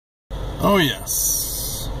Oh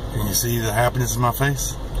yes. Can you see the happiness in my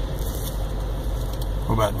face?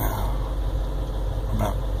 What about now? What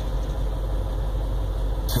about?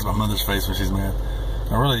 That's my mother's face when she's mad.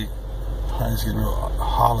 I really, I just get real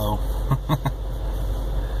hollow.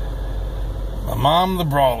 My mom, the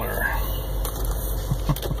brawler.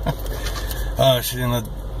 She in the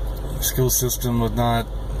school system would not,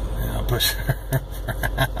 push her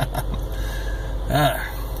around.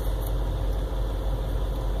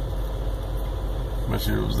 But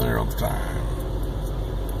she was there all the time.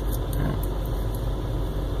 Yeah.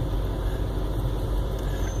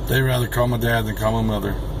 They'd rather call my dad than call my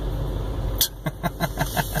mother.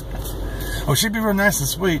 Oh, she'd be real nice and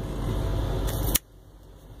sweet.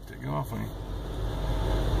 Take it off on you.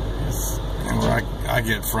 Yes. And where I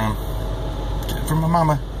get from my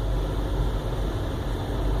mama.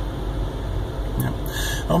 Yep.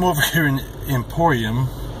 I'm over here in Emporia,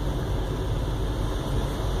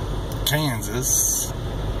 Kansas.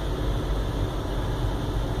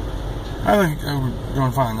 I think we're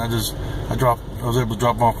doing fine. I was able to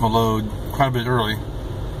drop off my load quite a bit early.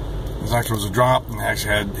 It actually was a drop, and they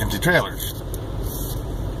actually had empty trailers.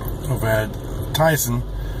 Over at Tyson,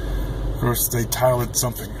 of course, they title it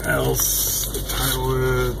something else. They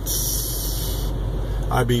title it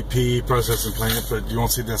IBP processing plant, but you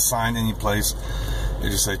won't see that sign any place. They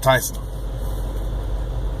just say Tyson.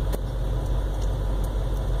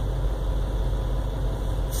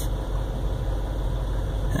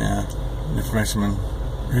 Yeah, information. I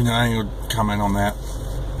ain't gonna comment on that.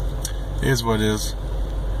 It is what it is.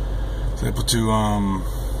 It's able to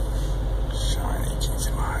shiny. Can't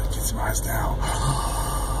see my eyes now.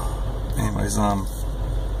 Anyways,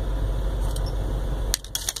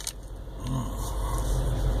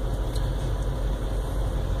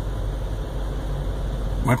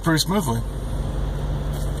 went pretty smoothly.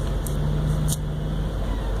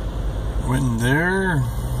 Went in there.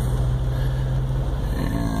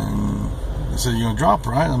 They said, "You gonna drop,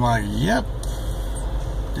 right?" I'm like, "Yep."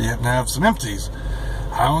 Do you happen to have some empties?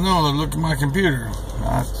 I don't know. Look at my computer.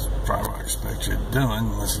 That's probably what I expect you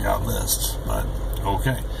doing, unless you got lists. But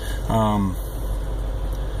okay. That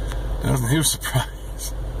wasn't a huge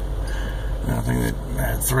surprise. I think they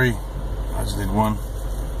had 3. I just did 1.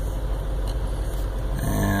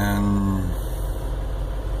 And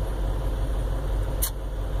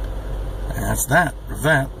that's that. With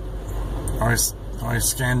that, I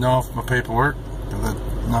scanned off my paperwork, got that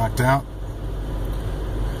knocked out.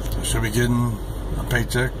 I should be getting a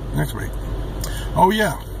paycheck next week. Oh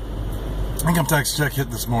yeah, income tax check hit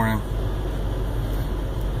this morning,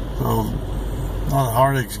 so all the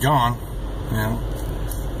heartache's gone.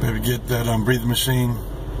 Maybe get that breathing machine,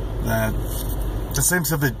 that the same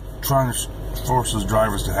stuff they're trying to force those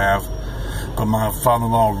drivers to have, but my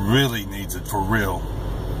father-in-law really needs it for real.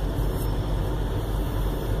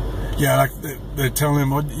 Yeah, like they're telling him,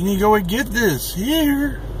 "Well, you need to go and get this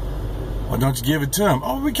here." Why don't you give it to him?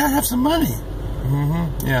 "Oh, we gotta have some money."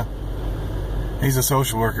 Yeah. He's a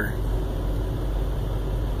social worker.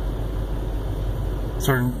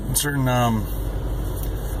 Certain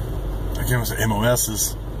I can't say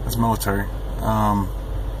MOSs. That's military.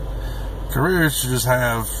 Careers should just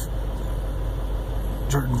have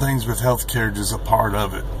certain things with healthcare just a part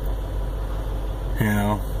of it.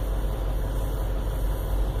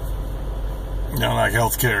 Like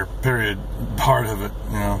healthcare, period, part of it,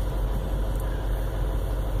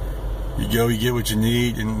 You go, you get what you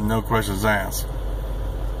need, and no questions asked.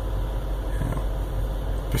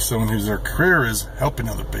 But someone whose their career is helping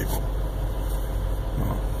other people.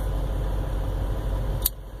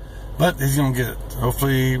 But he's going to get it.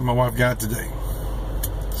 Hopefully my wife got it today.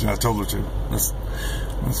 So I told her to.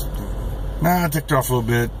 I ticked her off a little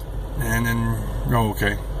bit, and then,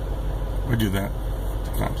 okay. We do that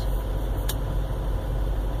sometimes.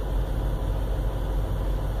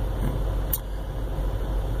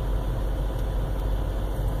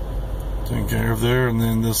 Taking care of there, and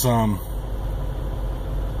then this my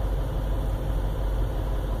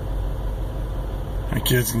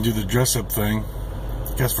kids can do the dress up thing.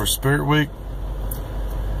 I guess for Spirit Week.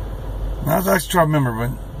 Now I was actually trying to remember,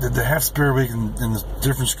 but did they have Spirit Week in the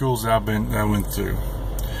different schools that I went through?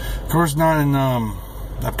 Of course, not in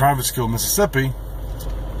that private school in Mississippi.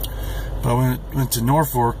 But I went to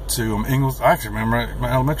Norfolk to Ingleside. I actually remember my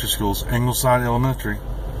elementary schools, Ingleside Elementary.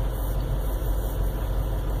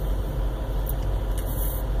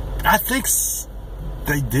 I think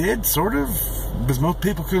they did, sort of, because most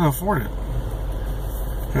people couldn't afford it.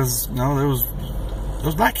 Because, there was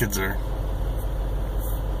black kids there.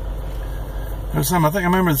 There was some, I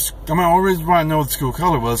remember, the only reason why I know what the school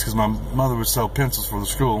color was because my mother would sell pencils for the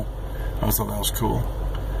school. I always thought that was cool.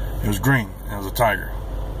 It was green, and it was a tiger.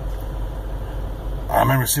 I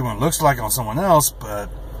remember seeing what it looks like on someone else, but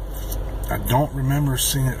I don't remember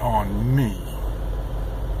seeing it on me.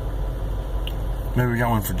 Maybe we got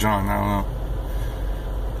one for John, I don't know.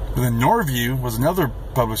 But then Norview was another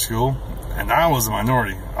public school, and I was a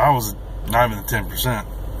minority. I was not even the 10%.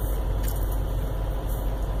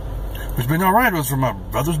 Which been alright. It was for my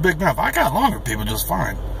brother's big mouth. I got along with people just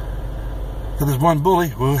fine. So there's one bully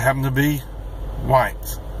who happened to be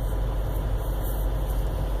white.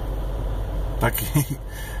 Like he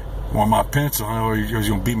wanted my pencil, or he was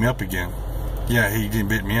going to beat me up again. Yeah, he didn't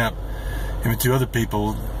beat me up. Him and two other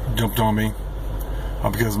people jumped on me.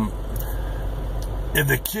 Because if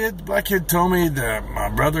the black kid told me that my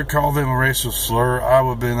brother called them a racial slur, I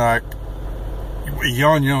would have been like, you're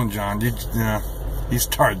on your own, John. You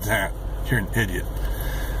started that. You're an idiot.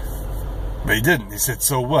 But he didn't. He said,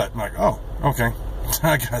 so what? I'm like, oh, okay.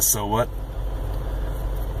 I got so what.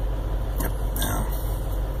 Yep. Yeah.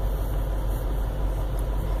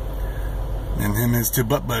 And him and his two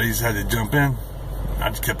butt buddies had to jump in. I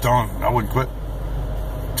just kept on. I wouldn't quit.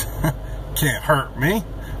 Can't hurt me.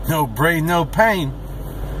 No brain, no pain.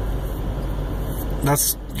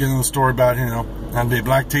 That's getting the story about, had to be a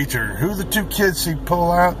black teacher. Who are the two kids she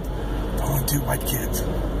pulled out? The only two white kids.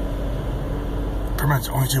 Pretty much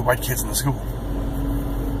only two white kids in the school.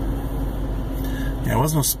 Yeah, there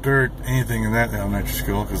wasn't no spirit anything in that elementary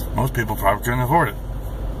school because most people probably couldn't afford it.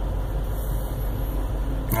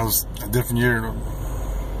 That was a different year.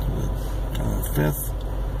 Fifth.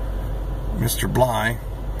 Mr. Bly.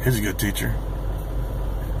 He's a good teacher.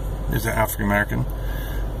 He's an African American.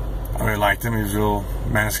 I really liked him. He was real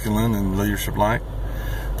masculine and leadership-like.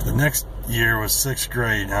 The next year was 6th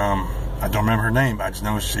grade. I don't remember her name. I just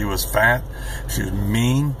know she was fat. She was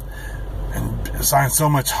mean and assigned so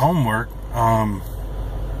much homework. I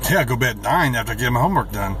go to bed at 9 after I get my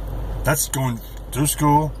homework done. That's going through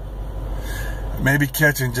school. Maybe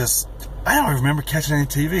catching I don't remember catching any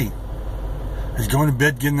TV. Just going to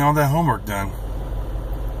bed, getting all that homework done.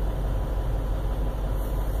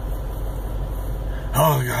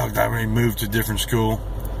 Oh, God, I really moved to a different school.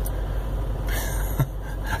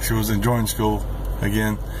 She was enjoying school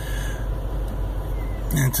again.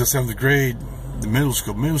 Until 7th grade, the middle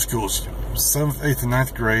school. Middle school was 7th, 8th, and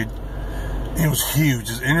 9th grade. It was huge.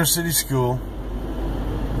 It was inner city school.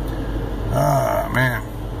 Man.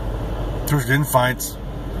 There was getting fights.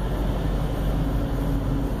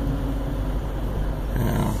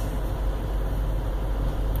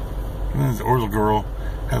 And the older girl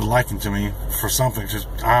had a liking to me for something. Just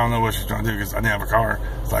I don't know what she's trying to do because I didn't have a car.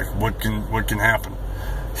 It's like what can happen?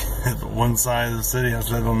 One side of the city, I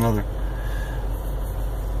was on another.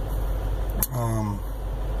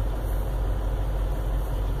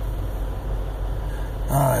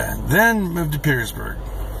 Then moved to Petersburg.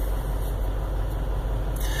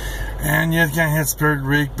 And yeah, kind of had Spirit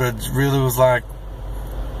Week, but really was like,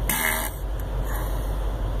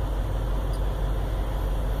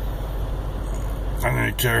 I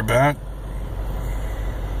didn't care about.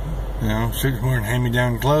 She was wearing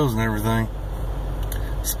hand-me-down clothes and everything.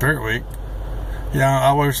 Spirit Week. Yeah,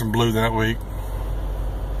 I'll wear some blue that week.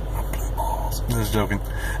 My blue balls. Just joking.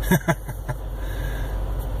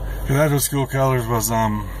 Because that's what school colors was,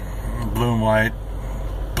 blue and white,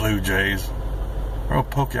 Blue Jays. Or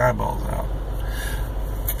poke your eyeballs out.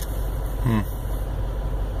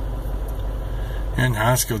 In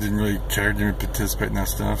high school, didn't really care, didn't participate in that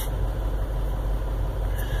stuff.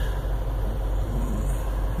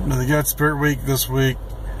 But they got Spirit Week this week.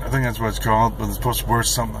 I think that's what it's called. But they're supposed to wear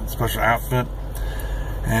something, a special outfit.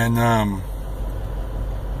 And I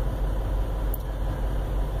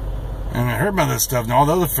heard about this stuff. And all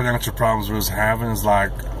the other financial problems we was having is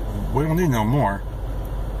like, we don't need no more.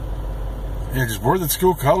 Yeah, just wear the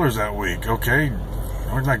school colors that week, okay?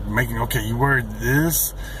 We're like making, okay, you wear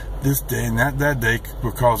this day and that day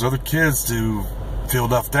will cause other kids to feel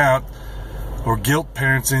left out or guilt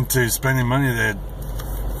parents into spending money that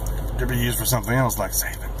could be used for something else like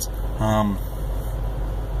savings.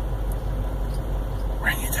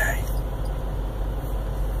 Rainy day.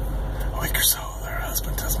 A week or so, their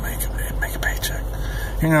husband doesn't make a paycheck.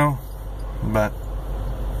 But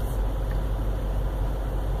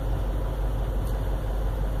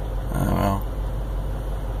well.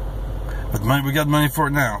 But money, we got money for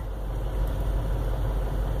it now.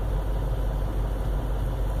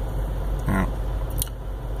 Yeah.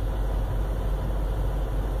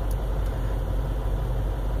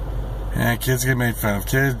 Yeah, kids get made fun of.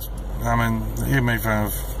 Kids, I get made fun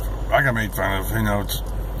of. I got made fun of. It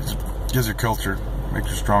gives your culture, makes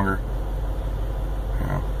you stronger.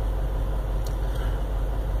 Yeah.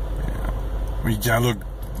 We look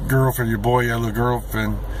girlfriend, your boy, your little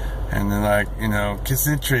girlfriend, and they're like, you know, kiss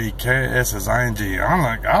the tree, K-S-S-I-N-G.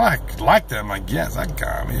 I like that. I'm like, yes, I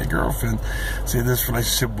got me a girlfriend. See, this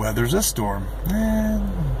relationship weathers a storm.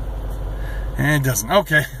 And it doesn't.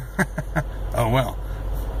 Okay. Oh, well.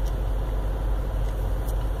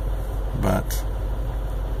 But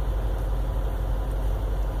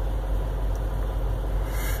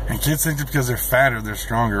and kids think that because they're fatter, they're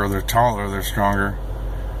stronger, or they're taller, they're stronger.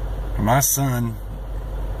 And my son,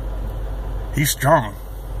 he's strong.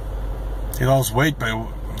 He lost weight, but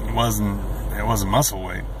it wasn't muscle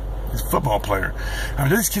weight. He's a football player. I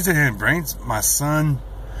mean, these kids that have brains. My son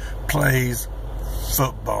plays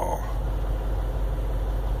football.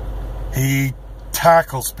 He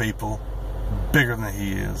tackles people bigger than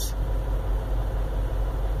he is.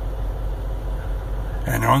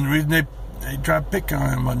 And the only reason they try to pick on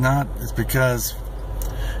him and whatnot is because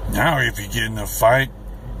now if you get in a fight,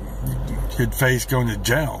 you could face going to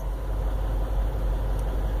jail.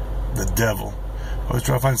 The devil. Always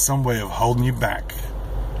try to find some way of holding you back.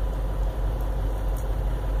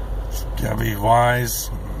 You gotta be wise.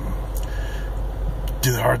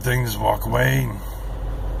 Do the hard things, walk away.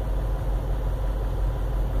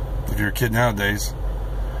 If you're a kid nowadays.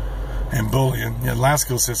 And bullying. Yeah, the last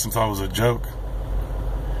school system thought it was a joke.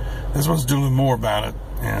 This one's doing more about it,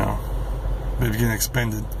 you know. They're getting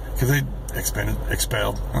expelled. Because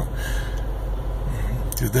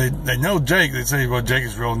they know Jake. They say, well, Jake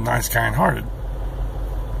is real nice, kind-hearted.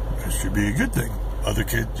 That should be a good thing. Other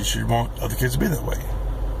kids, you should want other kids to be that way.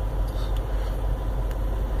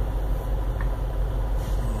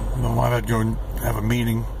 My wife had to go and have a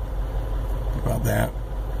meeting about that.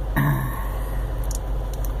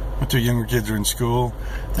 My two younger kids are in school.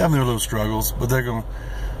 They have their little struggles, but they'll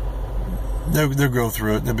go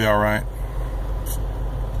through it. They'll be all right.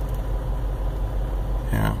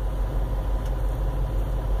 Yeah.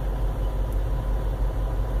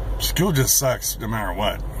 School just sucks no matter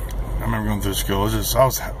what. I remember going through school.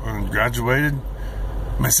 I graduated.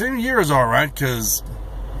 My senior year was all right because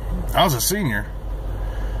I was a senior.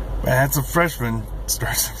 But I had some freshmen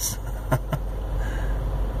start.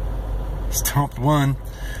 Stomped one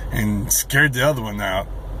and scared the other one out.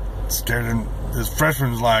 Scared him. This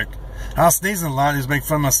freshman was like, I was sneezing a lot. He was making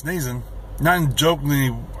fun of my sneezing. Not in jokingly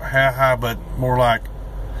ha-ha, but more like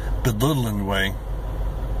belittling way.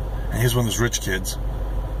 And he's one of those rich kids.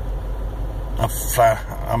 I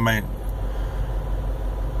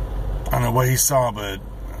don't know what he saw, but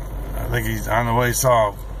I don't know what he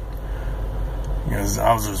saw. Because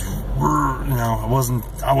I was just, you know,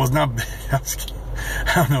 I was not big.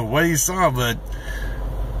 I don't know what he saw, but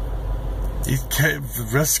he kept, the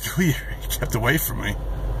rest of the school year, he kept away from me.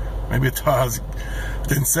 Maybe I thought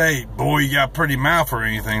didn't say, boy, you got a pretty mouth or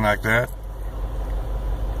anything like that.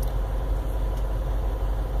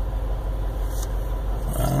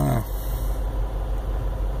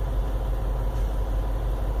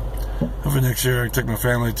 Hopefully next year I can take my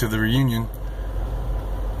family to the reunion.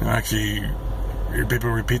 And actually, people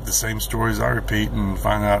repeat the same stories I repeat and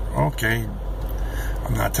find out, okay,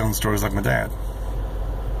 I'm not telling stories like my dad.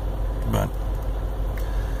 But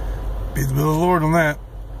be the will of the Lord on that.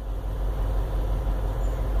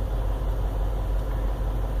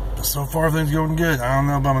 So far things going good. I don't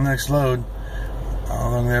know about my next load. I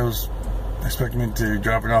don't know if they was expecting me to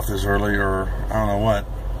drop it off this early, or I don't know what.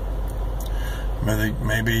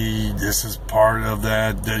 Maybe this is part of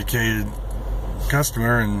that dedicated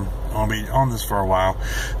customer and I'll be on this for a while.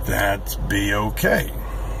 That'd be okay.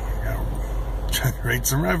 Generate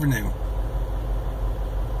some revenue.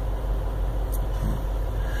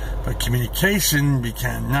 But communication be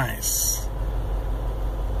kind of nice.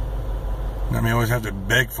 I mean, I always have to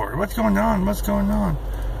beg for it. What's going on? What's going on?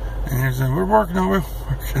 And here's saying, we're working on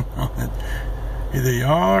it. Either you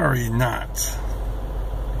are or you're not.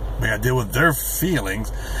 We gotta deal with their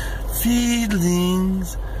feelings.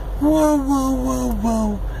 Feelings. Whoa, whoa, whoa,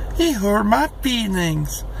 whoa. He hurt my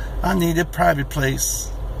feelings. I need a private place.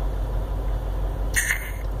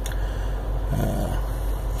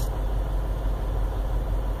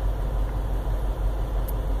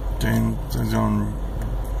 Things going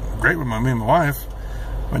great with me and my wife.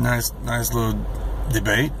 A nice little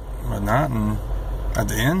debate, whatnot, and at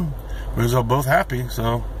the end, we was all both happy.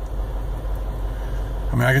 So,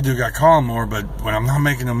 I mean, I could call him more, but when I'm not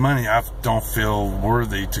making the money, I don't feel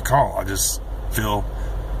worthy to call. I just feel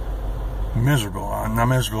miserable. I'm not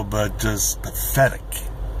miserable, but just pathetic.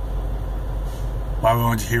 Why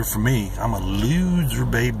would you hear from me? I'm a loser,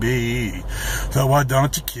 baby. So why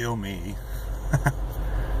don't you kill me?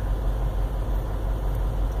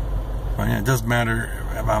 Well, yeah, it doesn't matter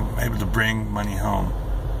if I'm able to bring money home.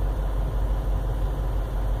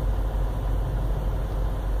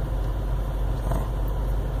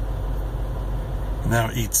 Now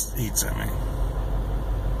eats at me.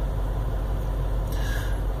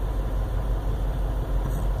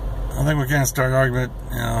 I think we're going to start an argument.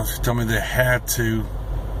 You know, she told me they had to,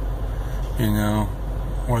 you know,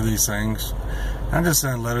 or these things. I just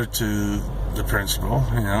sent a letter to the principal,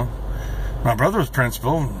 you know. My brother was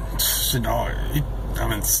principal. You know, I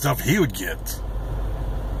mean, stuff he would get.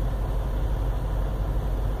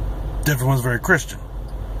 Definitely wasn't very Christian.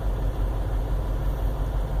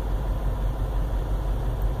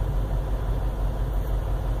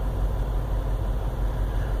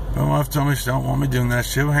 My wife told me she don't want me doing that.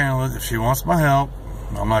 She'll handle it if she wants my help.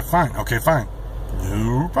 I'm like, fine. Okay, fine.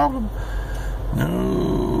 No problem.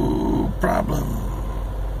 No problem.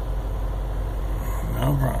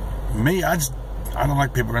 No problem. Me, I don't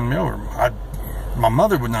like people running me over. My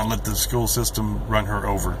mother would not let the school system run her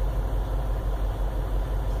over.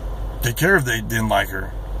 Take care if they didn't like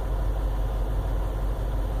her.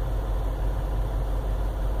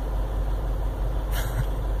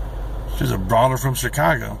 She's a brawler from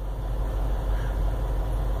Chicago.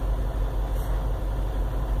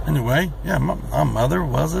 Anyway, yeah, my mother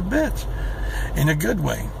was a bitch. In a good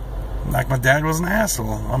way. Like my dad was an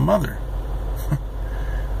asshole. My mother.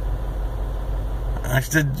 I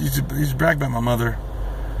used to brag about my mother.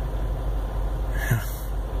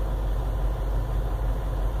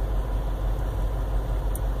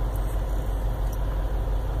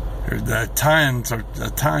 The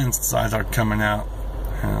Italian sides are coming out,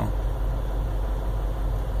 you know.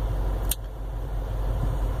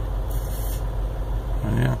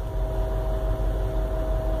 But yeah.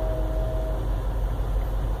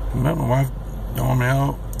 But my wife don't want me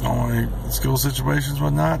help, don't want any school situations,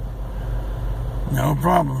 whatnot. No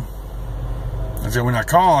problem. I said when I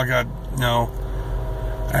call, I got, you know,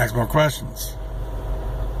 ask more questions,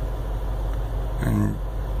 and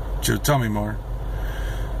she'll tell me more.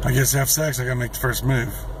 I guess to have sex, I gotta make the first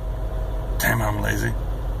move. Damn, I'm lazy.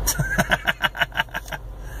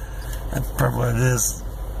 That's probably what it is.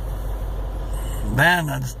 Man,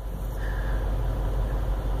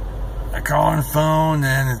 I call on the phone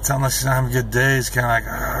and it sounds like she's not having a good day. It's kind of like,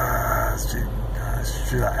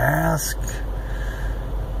 should I ask?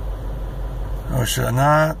 Or should I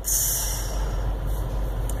not?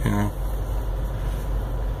 You know.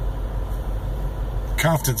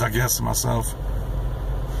 Confidence, I guess, in myself.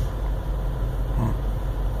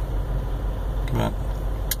 But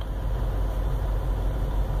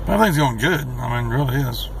everything's going good. I mean, it really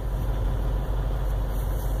is.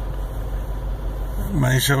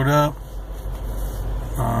 Money showed up.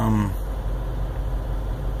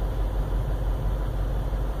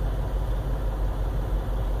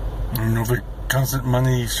 You know, for constant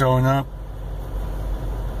money showing up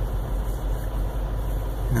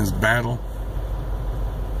in this battle.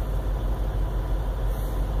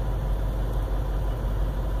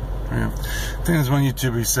 Yeah. The thing is, one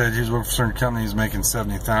YouTuber, he said he was working for certain companies making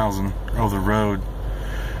 $70,000 over the road.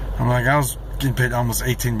 I'm like, I was getting paid almost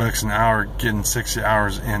 $18 an hour, getting 60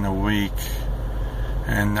 hours in a week,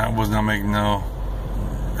 and I was not making no.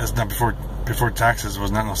 That's not before taxes.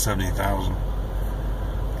 Was not no 70,000.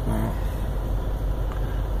 So,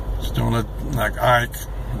 just don't let like Ike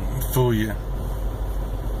fool you.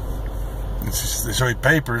 They show you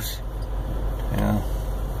papers, you know.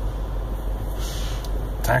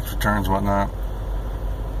 Tax returns, whatnot.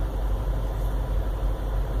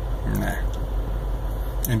 Nah.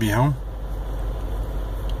 And be home?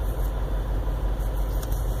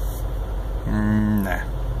 Nah.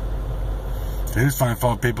 They just find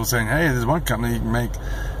fault people saying, hey, there's one company you can make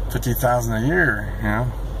 $50,000 a year, you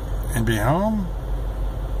know, and be home.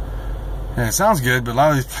 Yeah, it sounds good, but a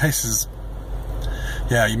lot of these places,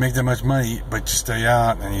 yeah, you make that much money, but you stay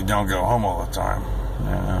out and you don't go home all the time.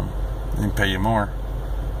 They can pay you more.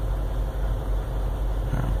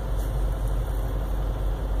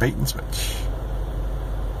 Bait and switch.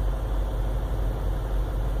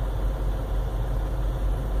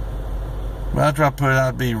 But after I put it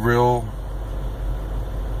out, be real.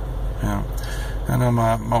 You know, I know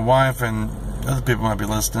my wife and other people might be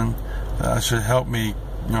listening. That should help me,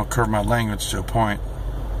 you know, curb my language to a point.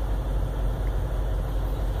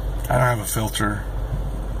 I don't have a filter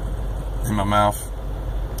in my mouth,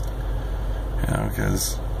 you know,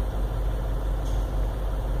 because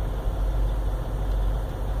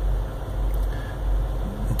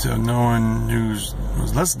to no one who's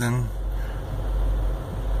listening,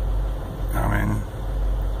 I mean,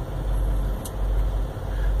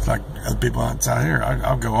 it's like other people outside here.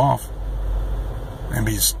 I'll go off and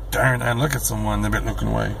be staring and look at someone, they'll be looking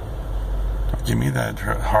away. Don't give me that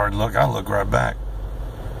hard look. I'll look right back.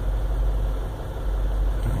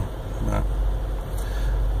 But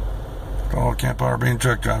all Can't bother being a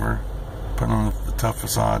truck driver. Putting on the tough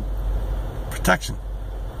facade. Protection.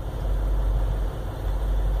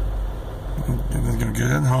 It's going to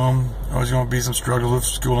get at home. Always going to be some struggle with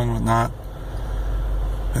school and whatnot.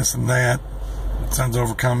 This and that. Sons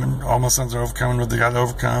overcoming. All my sons are overcoming what they got to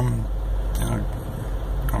overcome. You know,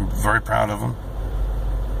 I'm very proud of them.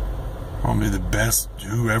 I want to be the best,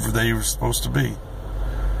 whoever they were supposed to be.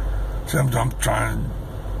 So I'm trying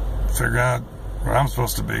to figure out what I'm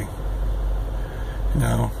supposed to be. You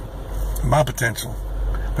know, my potential.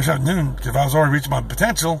 Wish I knew, if I was already reaching my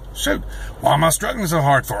potential, shoot, why am I struggling so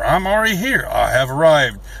hard for? I'm already here. I have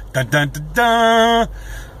arrived. Dun dun dun dun.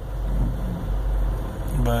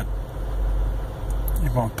 But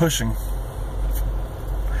keep on pushing.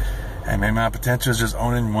 And maybe my potential is just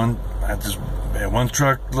owning one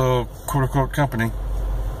truck, little quote-unquote company.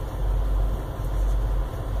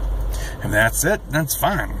 If that's it, that's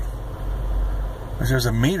fine. If there's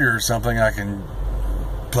a meter or something I can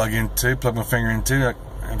plug my finger into,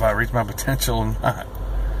 if I reach my potential or not.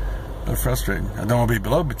 But frustrating. I don't want to be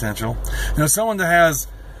below potential. You know, someone that has,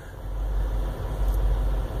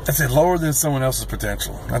 I'd say, lower than someone else's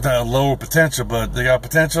potential. Not that a lower potential, but they got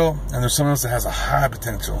potential, and there's someone else that has a high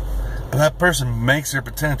potential. But that person makes their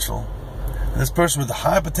potential. And this person with the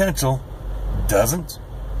high potential doesn't.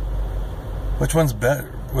 Which one's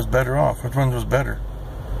better? Was better off? Which one was better?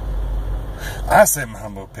 I say, in my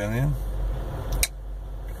humble opinion,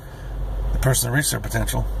 the person that reached their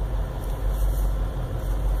potential.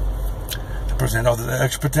 The person that had all the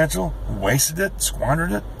extra potential, wasted it,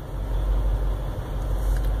 squandered it.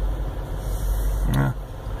 Yeah.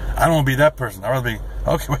 I don't want to be that person. I'd rather be,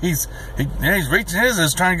 okay, well, he's reaching his,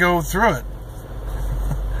 is trying to go through it.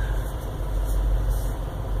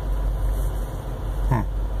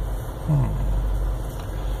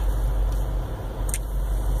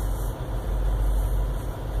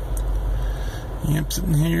 Yep,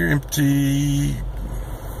 sitting here empty.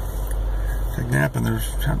 Take a nap, and there's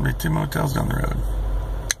happen to be 2 motels down the road.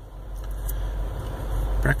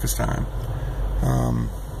 Breakfast time.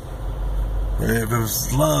 If it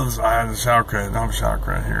was Love's, I had a shower credit. I don't have a shower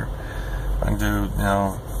credit here. I can do, you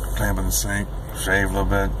know, clean up in the sink, shave a little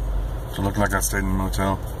bit, so it looked like I stayed in the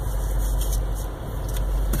motel.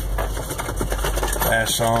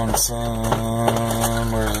 Ash on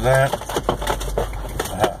some, where's it at?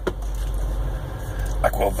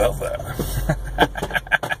 Aqua Velvet.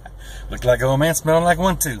 Looked like an old man, smelling like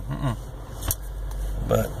one too.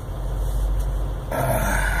 But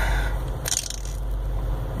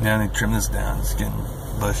yeah, I need to trim this down. It's getting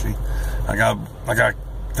bushy. I got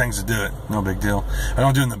things to do it. No big deal. I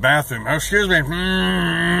don't do it in the bathroom. Oh, excuse me.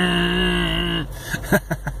 Yeah.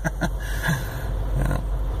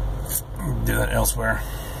 Do that elsewhere.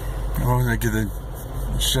 As long as I get it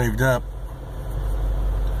shaved up,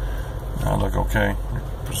 I look okay,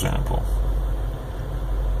 presentable.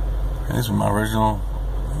 And this is my original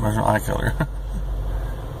eye color.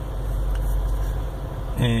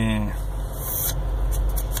 And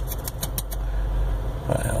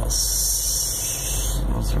what else?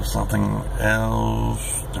 Was there something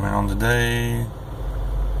else doing on today?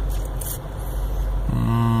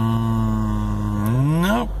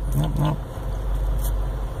 Nope.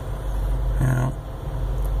 Yeah.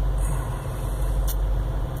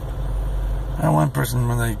 I had one person,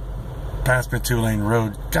 when they passed me a 2-lane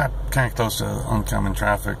road, got kind of close to oncoming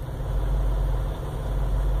traffic.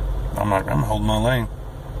 I'm like, I'm holding my lane.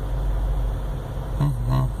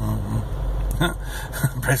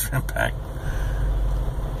 Brace for impact.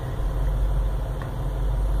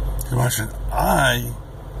 Why should I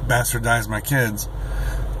bastardize my kids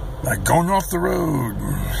by going off the road?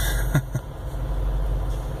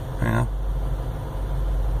 You know?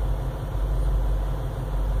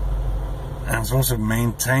 I'm supposed to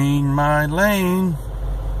maintain my lane.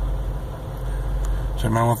 So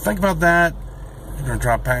you might want to think about that. You're going to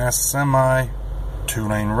drive past a semi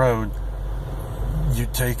 2-lane road. You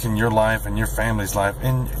taking your life and your family's life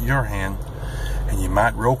in your hand, and you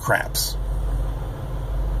might roll craps.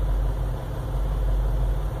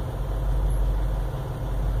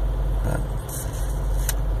 But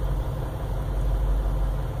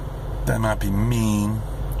that might be mean.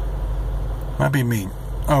 Might be mean.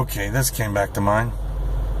 Okay, this came back to mind.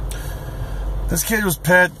 This kid was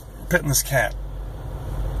petting this cat.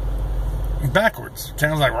 Backwards.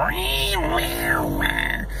 Cat was like,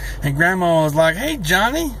 and Grandma was like, hey,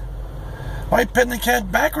 Johnny, why are you petting the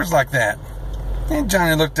cat backwards like that? And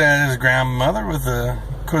Johnny looked at his grandmother with a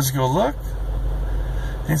quizzical look.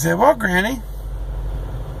 And he said, well, Granny,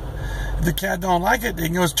 if the cat don't like it, he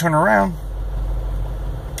can just turn around.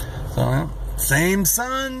 So, same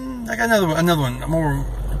son. I got another one, more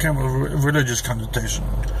kind of a religious connotation.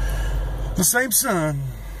 The same sun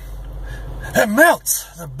that melts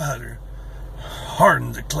the butter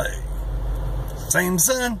hardens the clay. Same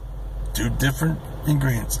sun, 2 different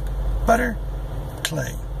ingredients. Butter,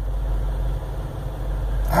 clay.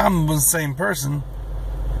 I'm the same person.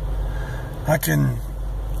 I can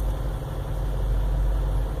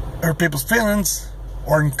hurt people's feelings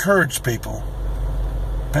or encourage people.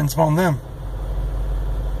 Depends upon them.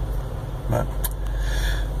 But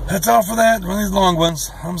that's all for that. One of these long ones.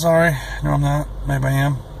 I'm sorry. No, I'm not. Maybe I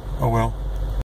am. Oh well.